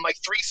 months. And I'm like,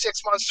 6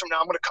 months from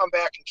now, I'm going to come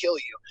back and kill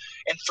you.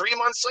 And 3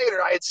 months later,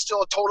 I had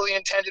still totally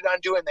intended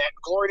on doing that. And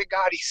glory to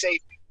God, he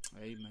saved me.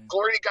 Amen.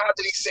 Glory to God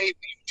that he saved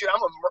me. Dude,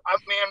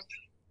 man,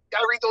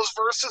 gotta read those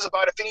verses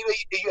about if you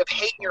have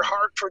hate in your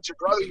heart towards your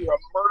brother, you're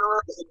a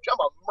murderer.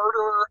 I'm a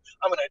murderer.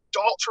 I'm an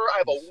adulterer.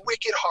 I have a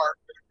wicked heart.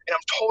 And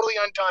I'm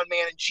totally undone,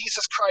 man. And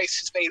Jesus Christ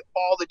has made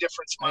all the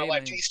difference in my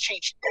life. He's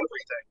changed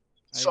everything.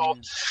 Amen. So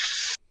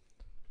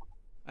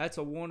that's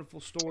a wonderful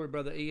story,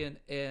 Brother Ian,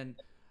 and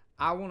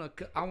I want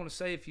to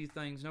say a few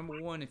things.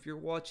 Number one, if you're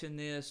watching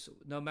this,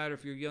 no matter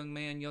if you're a young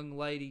man, young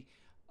lady,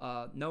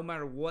 no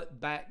matter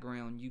what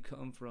background you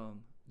come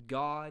from,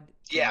 God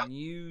can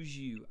use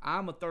you.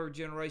 I'm a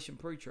third-generation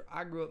preacher.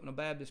 I grew up in a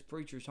Baptist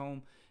preacher's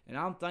home, and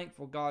I'm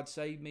thankful God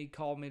saved me,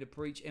 called me to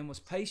preach, and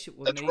was patient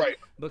with me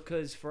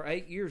because for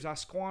 8 years I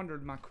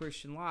squandered my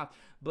Christian life.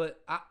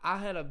 But I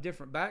had a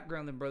different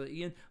background than Brother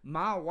Ian.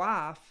 My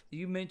wife,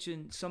 you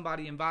mentioned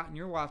somebody inviting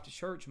your wife to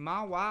church.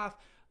 My wife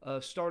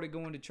started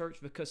going to church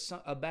because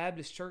a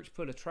Baptist church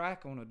put a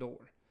tract on a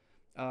door.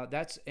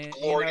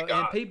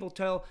 And people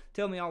tell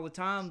me all the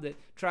time that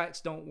tracts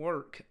don't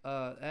work.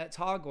 That's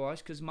hogwash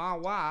because my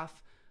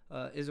wife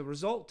is a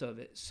result of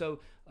it.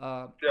 So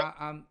I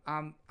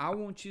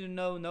want you to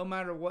know, no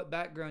matter what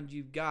background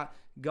you've got,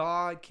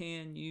 God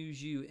can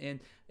use you.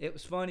 And it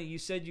was funny you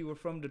said you were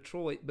from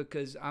Detroit,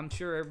 because I'm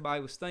sure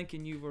everybody was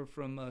thinking you were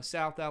from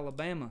South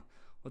Alabama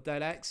with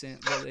that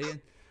accent, Brother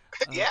Ian.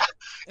 Yeah,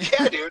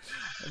 dude.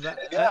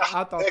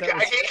 I thought that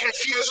I get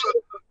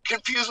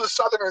confused with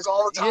Southerners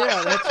all the time.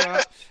 Yeah, that's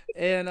right.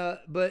 And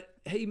but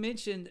he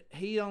mentioned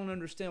he don't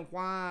understand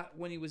why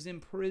when he was in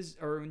prison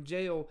or in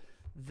jail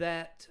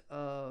that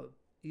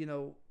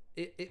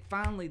it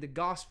finally the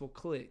gospel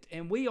clicked.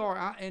 And we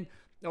are, and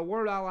a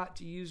word I like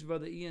to use,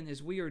 Brother Ian,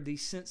 is we are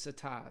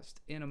desensitized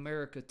in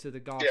America to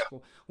the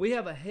gospel. Yeah. We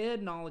have a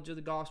head knowledge of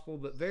the gospel,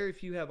 but very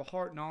few have a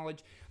heart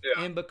knowledge.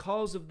 Yeah. And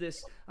because of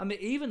this, I mean,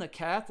 even a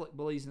Catholic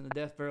believes in the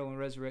death, burial, and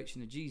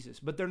resurrection of Jesus,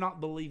 but they're not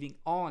believing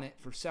on it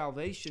for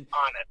salvation.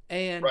 On it.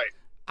 And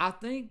I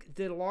think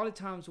that a lot of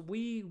times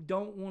we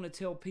don't want to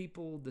tell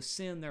people the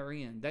sin they're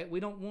in. That we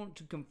don't want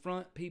to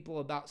confront people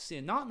about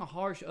sin, not in a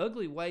harsh,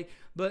 ugly way.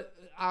 But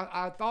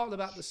I thought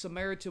about the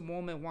Samaritan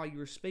woman while you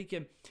were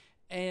speaking,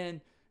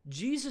 and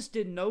Jesus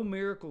did no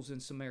miracles in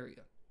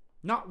Samaria.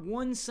 Not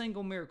one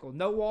single miracle.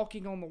 No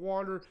walking on the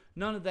water,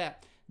 none of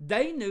that.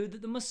 They knew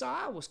that the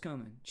Messiah was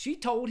coming. She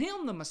told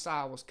him the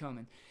Messiah was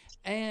coming.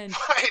 And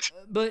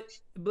but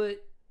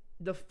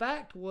the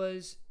fact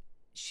was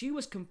she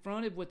was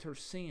confronted with her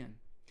sin.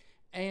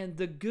 And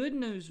the good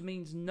news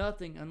means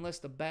nothing unless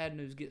the bad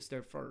news gets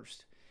there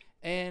first.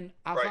 And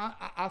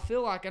I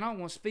feel like, and I don't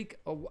want to speak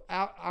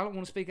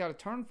out of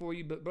turn for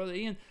you, but Brother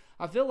Ian,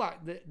 I feel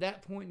like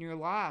that point in your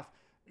life,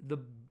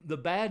 the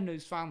bad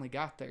news finally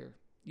got there.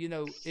 You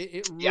know,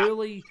 it Yeah.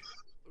 really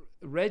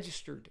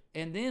registered,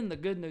 and then the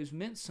good news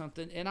meant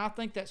something. And I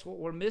think that's what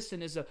we're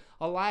missing is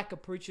a lack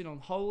of preaching on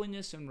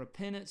holiness and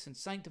repentance and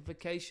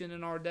sanctification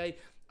in our day,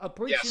 a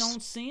preaching Yes.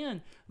 on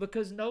sin,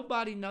 because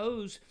nobody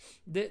knows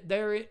that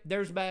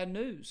there's bad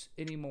news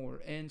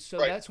anymore. And so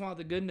Right. that's why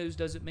the good news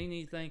doesn't mean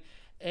anything.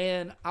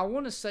 And I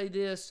want to say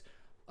this,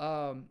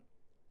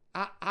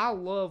 I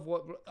love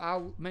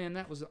man,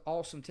 that was an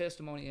awesome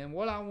testimony. And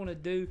what I want to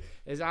do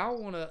is I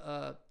want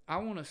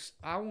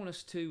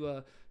us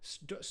to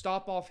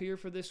stop off here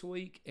for this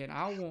week, and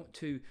I want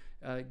to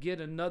get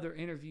another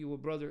interview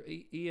with Brother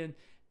Ian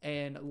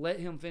and let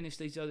him finish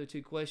these other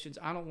two questions.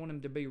 I don't want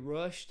him to be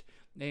rushed,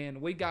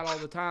 and we got all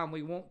the time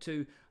we want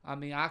to. I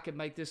mean, I could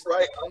make this,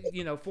 Right.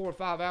 4 or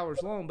 5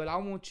 hours long, but I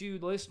want you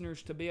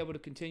listeners to be able to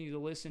continue to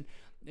listen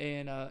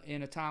and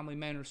in a timely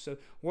manner. So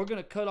we're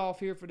going to cut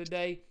off here for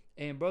today,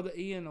 and Brother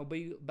Ian will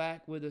be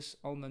back with us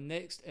on the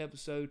next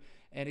episode.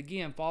 And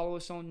again, follow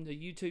us on the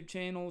YouTube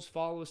channels.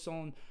 Follow us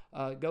on,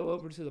 go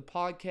over to the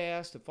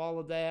podcast to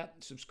follow that.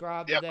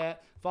 Subscribe to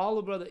that.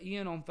 Follow Brother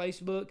Ian on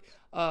Facebook.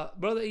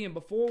 Brother Ian,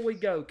 before we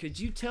go, could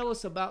you tell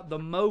us about the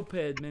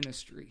Moped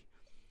Ministry?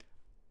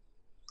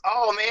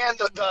 Oh man,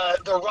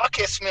 the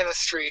Ruckus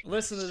Ministry.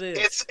 Listen to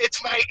this.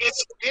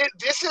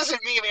 This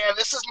isn't me, man.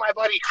 This is my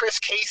buddy Chris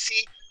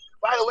Casey.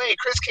 By the way,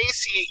 Chris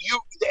Casey,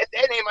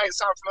 that name might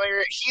sound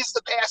familiar. He's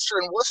the pastor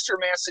in Worcester,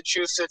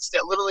 Massachusetts,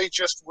 that literally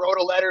just wrote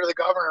a letter to the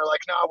governor,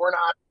 like, no, we're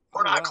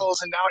not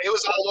closing down. It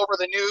was all over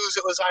the news.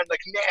 It was on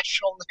like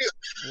national news.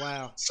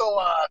 Wow. So,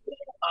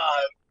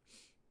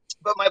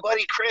 but my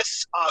buddy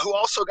Chris, who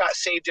also got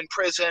saved in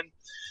prison,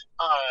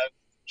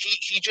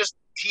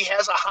 he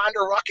has a Honda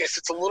Ruckus.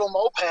 It's a little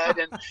moped,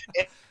 and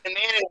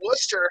man, in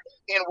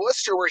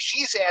Worcester, where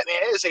he's at,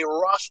 man, it is a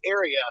rough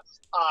area.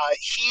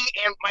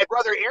 He and my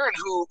brother Aaron,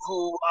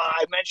 who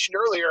I mentioned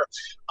earlier,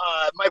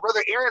 my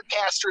brother Aaron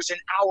pastors an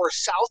hour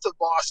south of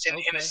Boston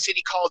in a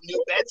city called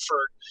New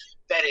Bedford.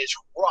 That is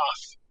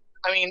rough.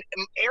 I mean,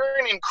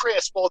 Aaron and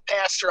Chris both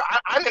pastor.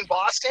 I'm in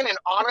Boston, and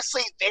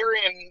honestly, they're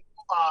in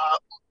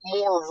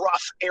more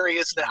rough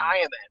areas than I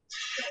am in.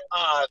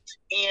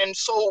 And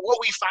so what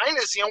we find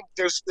is,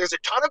 there's a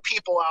ton of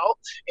people out,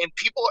 and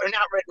people are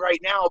not right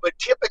now, but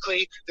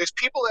typically there's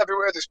people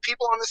everywhere. There's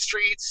people on the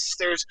streets.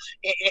 There's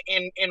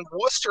in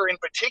Worcester in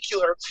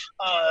particular,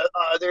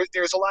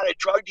 there's a lot of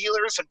drug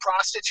dealers and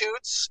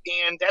prostitutes,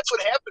 and that's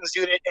what happens,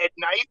 dude. At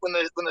night when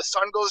the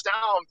sun goes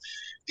down,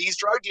 these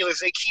drug dealers,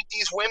 they keep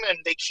these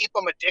women, they keep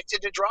them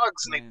addicted to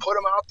drugs, and they put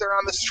them out there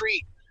on the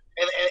street.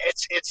 And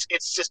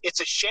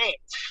it's a shame.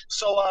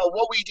 So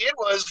what we did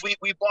was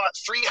we bought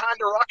 3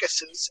 Honda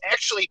Ruckuses.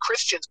 Actually,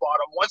 Christians bought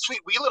them. Once we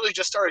literally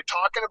just started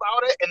talking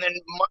about it, and then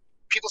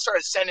people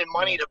started sending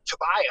money to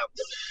buy them.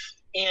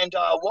 And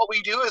what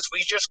we do is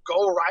we just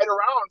go right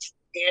around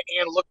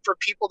and look for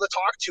people to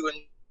talk to and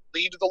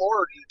lead to the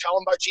Lord and tell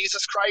them about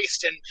Jesus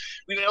Christ. And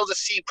we've been able to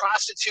see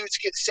prostitutes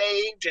get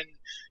saved, and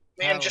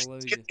man, just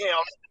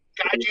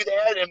God do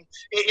that. And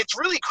it's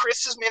really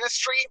Chris's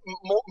ministry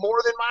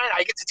more than mine.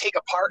 I get to take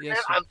a part in it.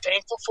 I'm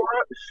thankful for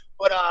it.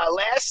 But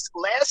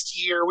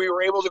last year we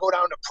were able to go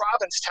down to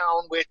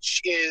Provincetown,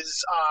 which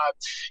is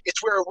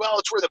it's where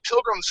the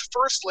Pilgrims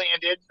first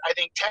landed, I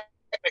think,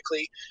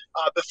 technically,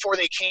 before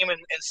they came and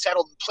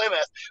settled in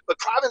Plymouth. But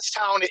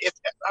Provincetown,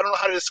 I don't know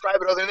how to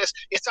describe it other than this,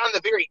 it's on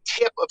the very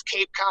tip of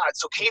Cape Cod.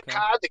 So Cape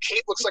Cod, the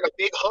Cape looks like a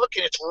big hook,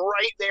 and it's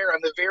right there on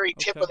the very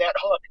tip of that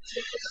hook.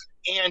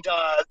 And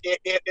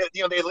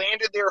they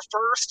landed there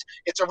first.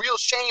 It's a real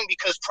shame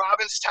because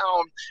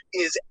Provincetown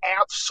is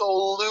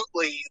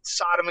absolutely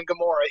Sodom and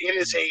Gomorrah. It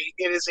is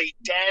a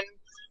den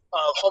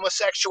of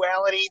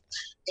homosexuality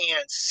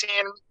and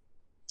sin.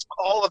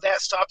 All of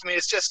that stuff. I mean,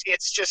 it's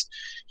just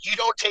you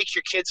don't take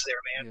your kids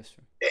there, man.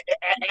 Yes,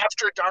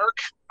 after dark,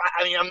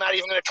 I mean, I'm not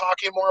even going to talk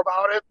anymore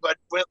about it, but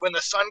when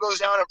the sun goes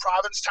down in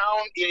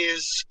Provincetown, it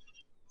is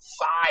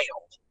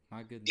vile.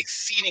 My goodness.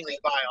 Exceedingly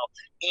vile.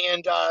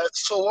 And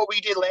so what we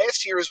did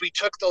last year is we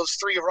took those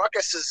 3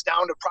 Ruckuses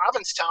down to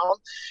Provincetown,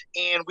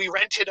 and we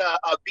rented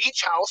a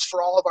beach house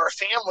for all of our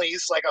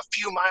families, like a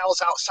few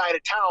miles outside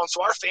of town.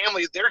 So our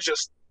families, they're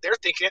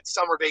thinking it's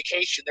summer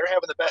vacation. They're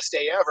having the best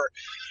day ever.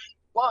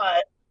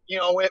 But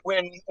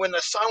when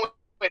the sun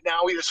went down,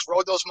 we just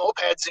rode those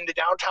mopeds into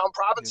downtown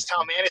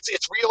Provincetown, man.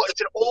 It's real.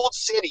 It's an old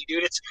city,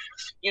 dude. It's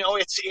in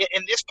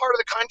this part of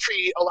the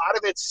country, a lot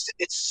of it's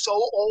so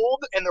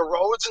old, and the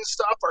roads and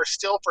stuff are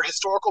still, for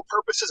historical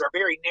purposes, are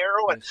very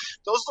narrow. And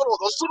those little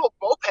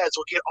mopeds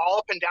will get all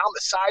up and down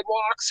the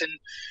sidewalks,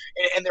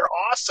 and they're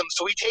awesome.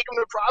 So we take them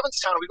to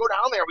Provincetown. We go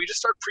down there. We just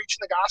start preaching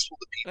the gospel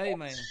to people.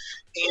 Amen.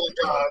 And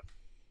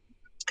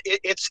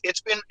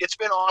it's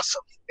been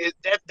awesome.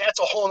 That's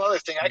a whole other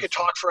thing. I could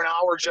talk for an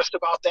hour just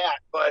about that,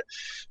 but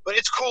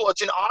it's cool.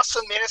 It's an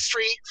awesome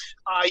ministry.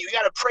 You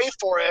got to pray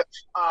for it.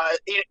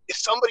 If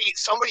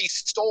somebody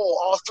stole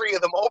all 3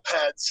 of the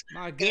mopeds,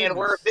 my goodness. and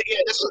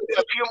this was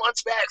a few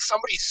months back,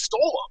 somebody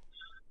stole them.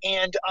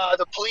 And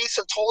the police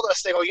have told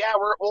us, they go, yeah,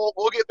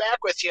 we'll get back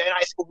with you. And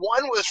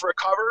one was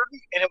recovered,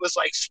 and it was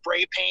like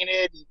spray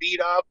painted and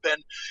beat up,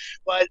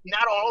 but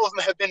not all of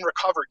them have been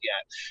recovered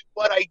yet.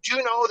 But I do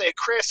know that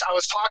Chris, I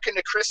was talking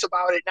to Chris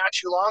about it not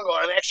too long ago.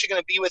 I'm actually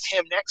going to be with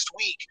him next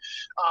week.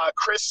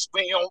 Chris,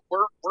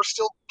 we're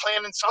still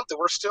planning something.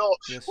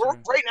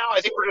 Right now,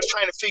 I think we're just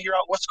trying to figure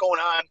out what's going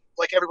on,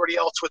 like everybody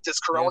else with this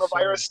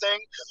coronavirus thing.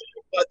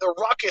 But the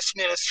Ruckus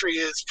Ministry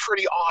is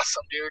pretty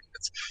awesome, dude.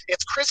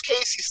 It's Chris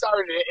Casey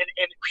started it,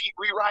 and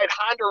we ride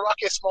Honda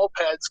Ruckus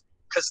mopeds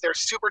because they're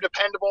super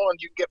dependable and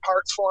you can get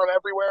parts for them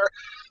everywhere.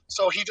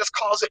 So he just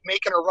calls it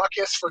making a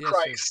ruckus for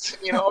Christ,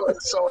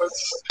 So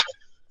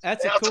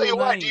that's a cool name.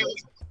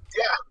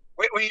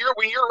 When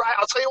you're right,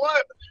 I'll tell you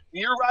what.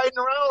 You're riding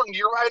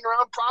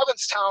around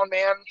Provincetown,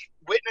 man,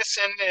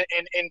 witnessing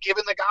and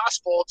giving the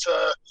gospel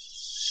to,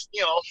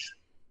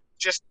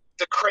 just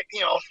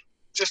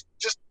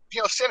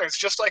sinners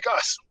just like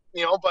us,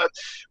 But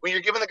when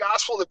you're giving the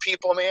gospel to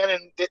people, man,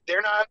 and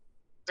they're not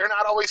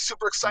always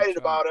super excited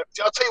about it.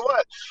 I'll tell you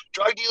what,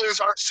 drug dealers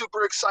aren't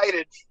super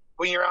excited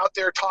when you're out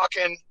there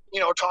talking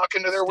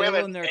to their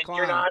women, their and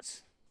clients. You're not.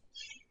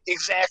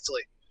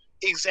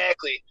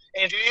 Exactly.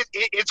 And dude,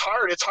 it's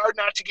hard. It's hard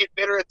not to get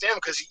bitter at them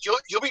because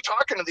you'll be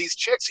talking to these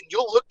chicks and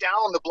you'll look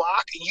down the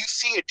block and you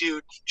see a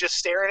dude just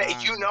staring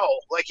at you.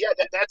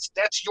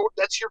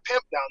 That's your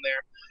pimp down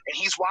there, and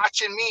he's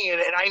watching me.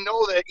 And I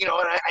know that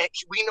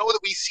we know that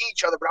we see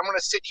each other, but I'm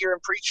gonna sit here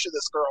and preach to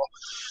this girl,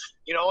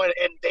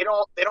 and they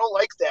don't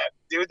like that,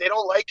 dude. They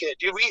don't like it,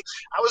 dude.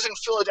 I was in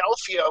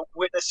Philadelphia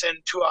witnessing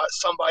to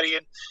somebody,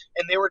 and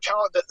they were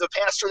telling the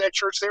pastor of that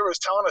church there was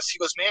telling us, he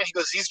goes,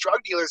 these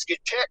drug dealers get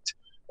ticked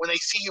when they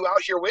see you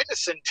out here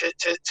witnessing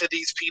to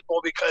these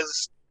people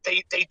because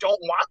they don't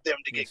want them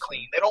to get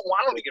clean. They don't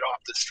want them to get off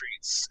the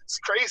streets. It's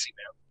crazy,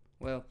 man.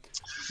 Well,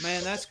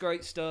 man, that's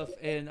great stuff.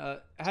 And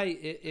hey,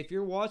 if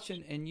you're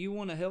watching and you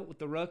want to help with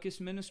the Ruckus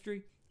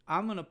Ministry,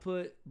 I'm going to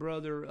put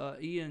Brother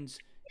Ian's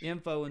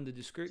info in the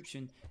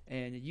description,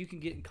 and you can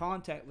get in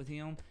contact with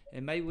him,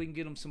 and maybe we can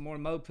get him some more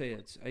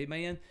mopeds.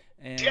 Amen.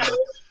 And yeah.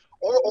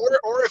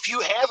 Or if you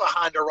have a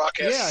Honda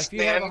Ruckus, if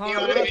you have a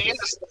Honda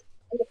Ruckus.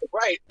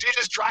 Right, dude,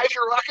 just drive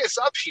your Ruckus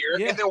up here,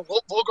 and then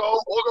we'll go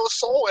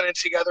soul winning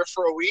together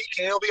for a week,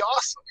 and it'll be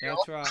awesome.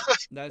 That's right,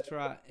 that's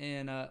right.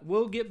 And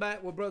we'll get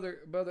back with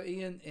brother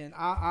Ian, and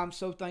I'm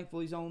so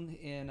thankful he's on.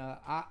 And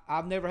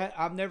I've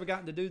never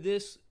gotten to do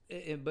this,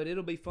 but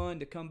it'll be fun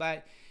to come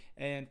back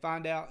and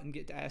find out and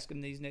get to ask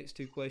him these next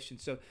two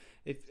questions. So,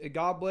 if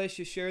God bless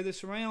you, share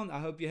this around. I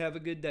hope you have a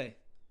good day.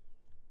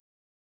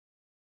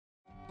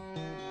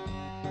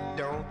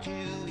 Don't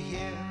you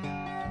hear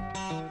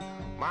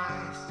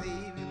my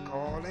Savior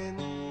calling?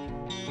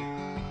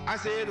 I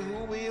said,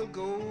 who will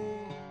go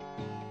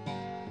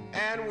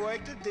and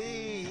work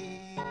today?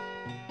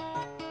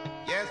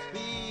 Yes,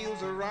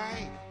 fields are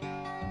ripe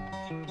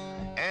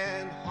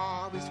and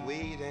harvest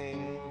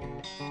waiting.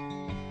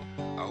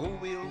 Who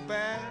will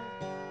bear